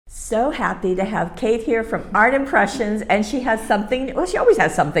so happy to have Kate here from Art Impressions, and she has something, well, she always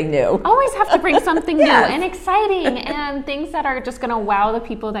has something new. Always have to bring something Yes. new and exciting and things that are just going to wow the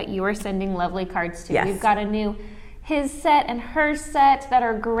people that you are sending lovely cards to. Yes. We've got a new his set and her set that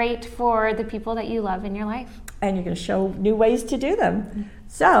are great for the people that you love in your life. And you're going to show new ways to do them.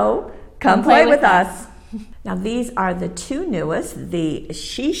 So come play with us. Now these are the two newest, the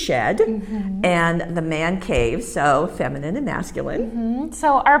She Shed and the Man Cave, so feminine and masculine.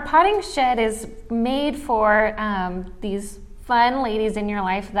 So our potting shed is made for these fun ladies in your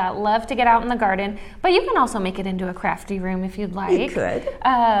life that love to get out in the garden, but you can also make it into a crafty room if you'd like. You could.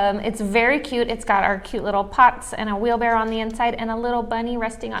 It's very cute. It's got our cute little pots and a wheelbarrow on the inside and a little bunny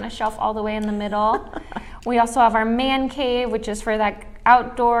resting on a shelf all the way in the middle. We also have our Man Cave, which is for that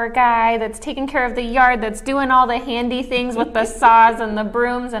outdoor guy that's taking care of the yard, that's doing all the handy things with the saws and the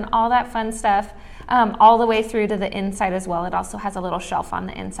brooms and all that fun stuff, all the way through to the inside as well. It also has a little shelf on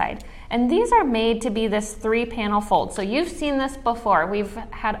the inside. And these are made to be this 3-panel fold. So you've seen this before. We've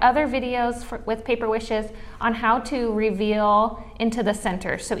had other videos with Paper Wishes on how to reveal into the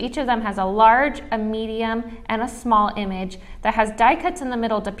center. So each of them has a large, a medium, and a small image that has die cuts in the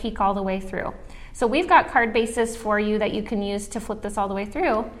middle to peek all the way through. So we've got card bases for you that you can use to flip this all the way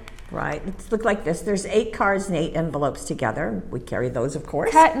through. Right. Let's look like this. There's 8 cards and 8 envelopes together. We carry those, of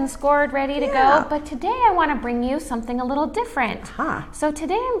course. Cut and scored, ready to Yeah. go. But today I want to bring you something a little different. So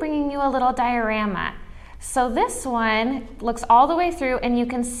today I'm bringing you a little diorama. So this one looks all the way through, and you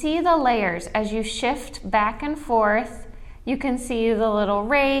can see the layers as you shift back and forth. You can see the little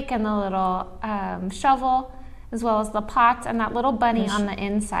rake and the little shovel, as well as the pots and that little bunny on the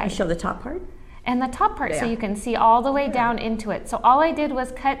inside. I show the top part? And the top part, so Yeah. you can see all the way down into it. So all I did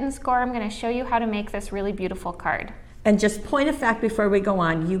was cut and score. I'm going to show you how to make this really beautiful card. And just point of fact before we go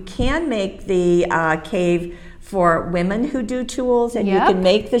on, you can make the cave for women who do tools, and you can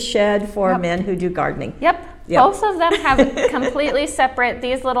make the shed for men who do gardening. Yep. Both of them have completely separate,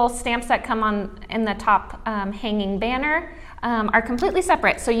 these little stamps that come on in the top hanging banner are completely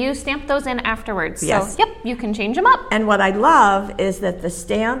separate. So you stamp those in afterwards. Yes. So, you can change them up. And what I love is that the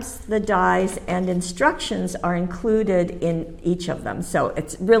stamps, the dies, and instructions are included in each of them. So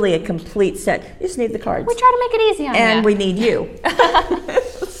it's really a complete set. You just need the cards. We try to make it easy on you. And we need you.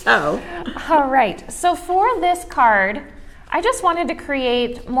 So. All right. So for this card, I just wanted to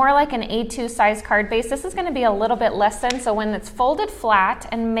create more like an A2 size card base. This is going to be a little bit less than, so when it's folded flat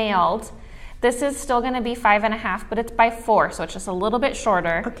and mailed, this is still going to be 5.5, but it's by 4, so it's just a little bit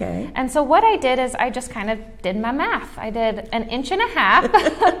shorter. Okay. And so what I did is I just kind of did my math. I did an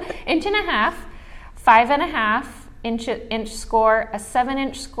 1.5 inches, 5.5 inch score, a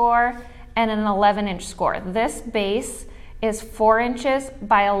 7-inch score, and an 11-inch score. This base is 4 inches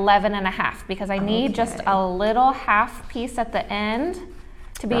by 11.5 because I need just a little half piece at the end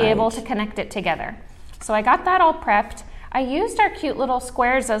to be able to connect it together. So I got that all prepped. I used our cute little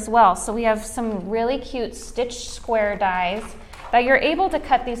squares as well. So we have some really cute stitched square dies that you're able to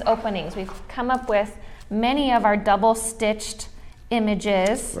cut these openings. We've come up with many of our double stitched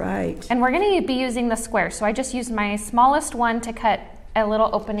images. Right. And we're going to be using the square. So I just used my smallest one to cut a little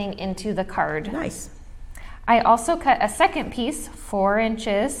opening into the card. Nice. I also cut a second piece, 4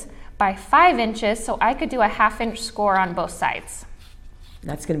 inches by 5 inches, so I could do a 1/2 inch score on both sides.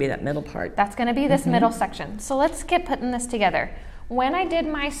 That's going to be that middle part. That's going to be this middle section. So let's get putting this together. When I did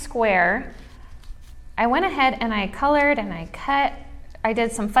my square, I went ahead and I colored and I cut. I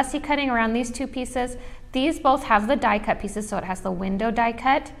did some fussy cutting around these 2 pieces. These both have the die cut pieces, so it has the window die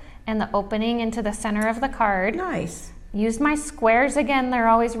cut and the opening into the center of the card. Nice. Used my squares again. They're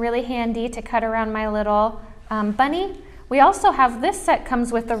always really handy to cut around my little bunny. We also have, this set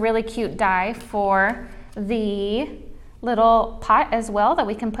comes with a really cute die for the little pot as well that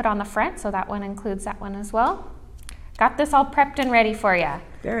we can put on the front, so that one includes that one as well. Got this all prepped and ready for you.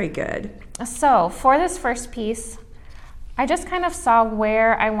 Very good. So for this first piece, I just kind of saw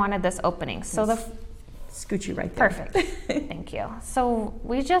where I wanted this opening. So Scoot you right there. perfect. Thank you. So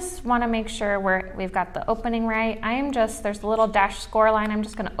we just want to make sure we've got the opening right. There's a little dash score line. I'm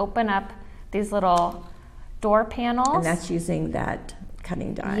just going to open up these little door panels. And that's using that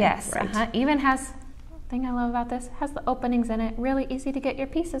cutting die. Yes. Right. Even has, thing I love about this, has the openings in it. Really easy to get your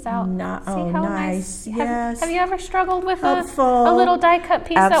pieces out. Oh, nice. Yes. Have you ever struggled with Helpful. a little die cut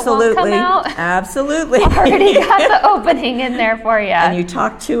piece Absolutely. that won't come out? Absolutely. Already got the opening in there for you. And you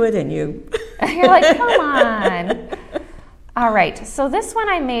talk to it and you... You're like, come on. All right. So this one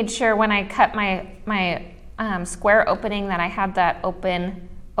I made sure when I cut my square opening that I had that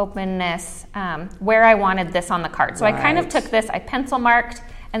openness where I wanted this on the card. So I kind of took this, I pencil marked,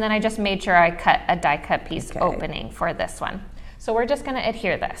 and then I just made sure I cut a die cut piece opening for this one. So we're just gonna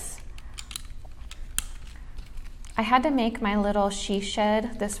adhere this. I had to make my little she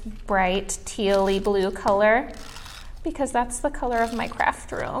shed this bright tealy blue color because that's the color of my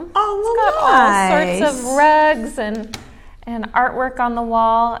craft room. Oh, It's got nice. all sorts of rugs and artwork on the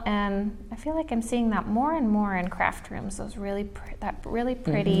wall, and I feel like I'm seeing that more and more in craft rooms, that really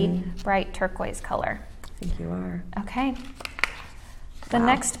pretty bright turquoise color. I think you are. Okay. The Wow.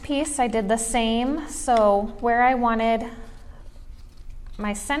 next piece I did the same. So where I wanted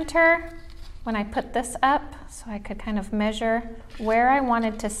my center, when I put this up, so I could kind of measure where I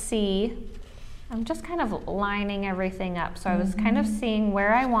wanted to see, I'm just kind of lining everything up. So I was kind of seeing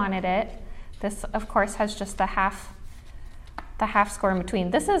where I wanted it. This, of course, has just the half score in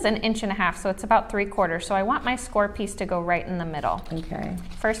between. This is 1.5 inches, so it's about 3/4. So I want my score piece to go right in the middle. Okay.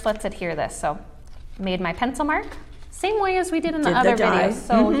 First, let's adhere this. So made my pencil mark, same way as we did in the Did other the die. videos.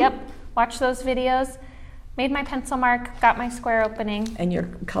 So yep, watch those videos. Made my pencil mark, got my square opening. And your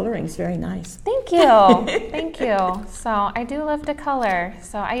coloring's very nice. Thank you, thank you. So I do love to color.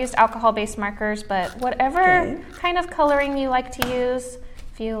 So I used alcohol-based markers, but whatever Okay. kind of coloring you like to use,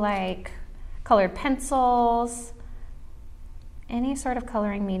 if you like colored pencils, any sort of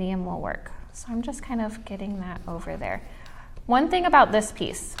coloring medium will work. So I'm just kind of getting that over there. One thing about this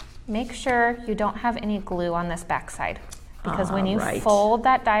piece, make sure you don't have any glue on this backside, because when you right. fold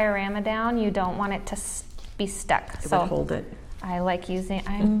that diorama down, you don't want it to be stuck. It So would hold it. I like using,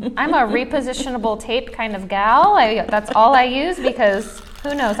 I'm a repositionable tape kind of gal. That's all I use, because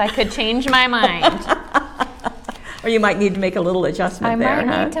who knows, I could change my mind. Or you might need to make a little adjustment I there,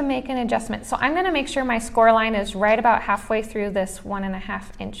 might need to make an adjustment. So I'm gonna make sure my score line is right about halfway through this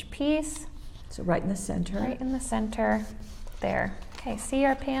 1.5 inch piece. So right in the center. Right in the center, there. Okay, see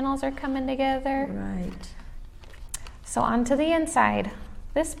our panels are coming together. Right. So onto the inside.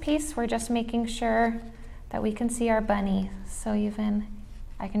 This piece, we're just making sure that we can see our bunny. So even,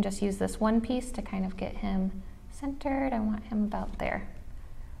 I can just use this one piece to kind of get him centered. I want him about there.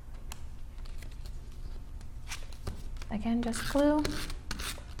 Again, just glue.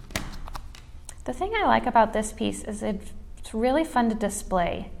 The thing I like about this piece is it's really fun to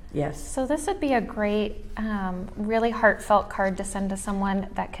display. Yes. So this would be a great, really heartfelt card to send to someone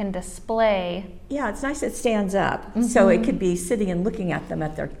that can display. Yeah, it's nice it stands up. So it could be sitting and looking at them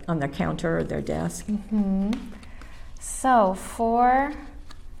on their counter or their desk. So for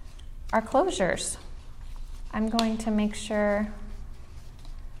our closures, I'm going to make sure,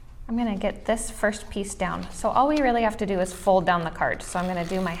 I'm going to get this first piece down. So all we really have to do is fold down the card. So I'm going to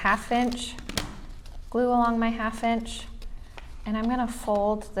do my 1/2 inch, glue along my 1/2 inch, and I'm going to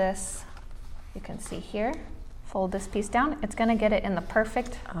fold this, you can see here, fold this piece down. It's going to get it in the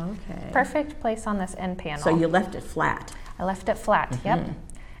perfect place on this end panel. So you left it flat. I left it flat, yep.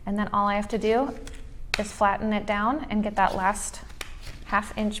 And then all I have to do is flatten it down and get that last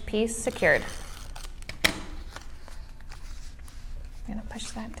 1/2 inch piece secured. I'm gonna push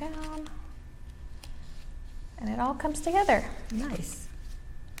that down, and it all comes together, Nice.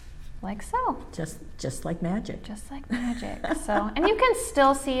 like so. Just like magic. Just like magic. So, and you can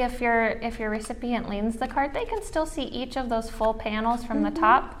still see, if your recipient leans the card, they can still see each of those full panels from the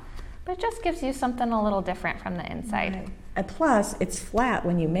top, but it just gives you something a little different from the inside. Right. And plus, it's flat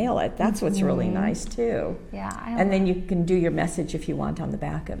when you mail it. That's what's really nice too. Yeah. And then you can do your message if you want on the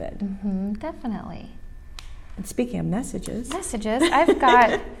back of it. Definitely. And speaking of messages, I've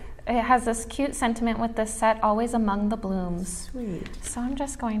got, it has this cute sentiment with this set, always among the blooms. sweet. So I'm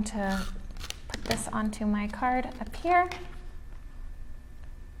just going to put this onto my card up here,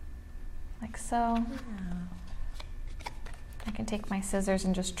 like so. I can take my scissors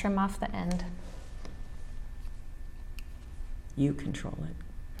and just trim off the end. You control it.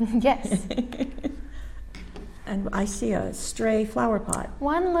 Yes. And I see a stray flower pot.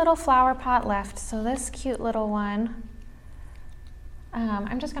 One little flower pot left, so this cute little one.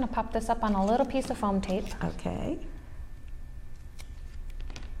 I'm just going to pop this up on a little piece of foam tape. Okay.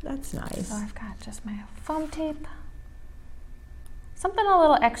 That's nice. So I've got just my foam tape. Something a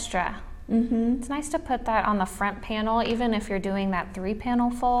little extra. It's nice to put that on the front panel, even if you're doing that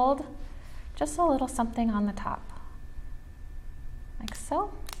 3-panel fold. Just a little something on the top, like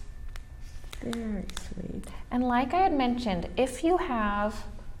so. Very sweet. And like I had mentioned, if you have,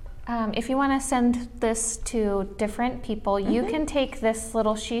 if you want to send this to different people, you can take this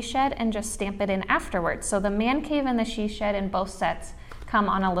little she shed and just stamp it in afterwards. So the man cave and the she shed in both sets come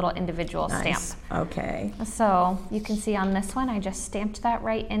on a little individual Nice. stamp. Okay. So you can see on this one, I just stamped that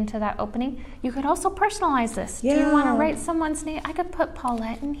right into that opening. You could also personalize this. Do you want to Yeah. write someone's name? I could put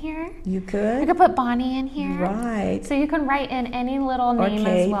Paulette in here. You I could? could put Bonnie in here. Right. So you can write in any little name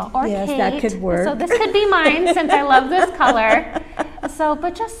as Kate. well. Or Yes, Kate. that could work. So this could be mine since I love this color. So,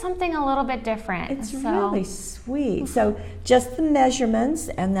 but just something a little bit different. It's so, really sweet. So just the measurements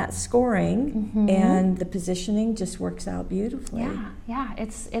and that scoring and the positioning just works out beautifully. yeah,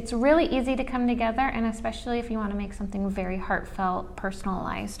 it's really easy to come together, and especially if you want to make something very heartfelt,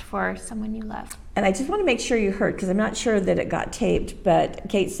 personalized for someone you love. And I just want to make sure you heard, because I'm not sure that it got taped, but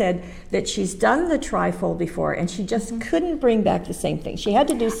Kate said that she's done the TryFold before and she just couldn't bring back the same thing. She had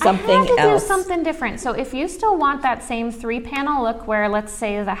to do something else. I had to do something different. So if you still want that same 3-panel look where, let's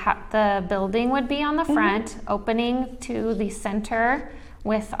say, the building would be on the front, opening to the center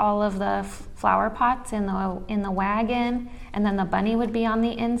with all of the flower pots in the wagon, and then the bunny would be on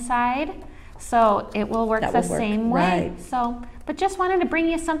the inside. So it will work the same way. Right. So, but just wanted to bring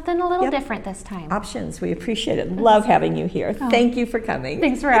you something a little different this time. Options. We appreciate it. Love having you here. Thank you for coming.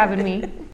 Thanks for having me.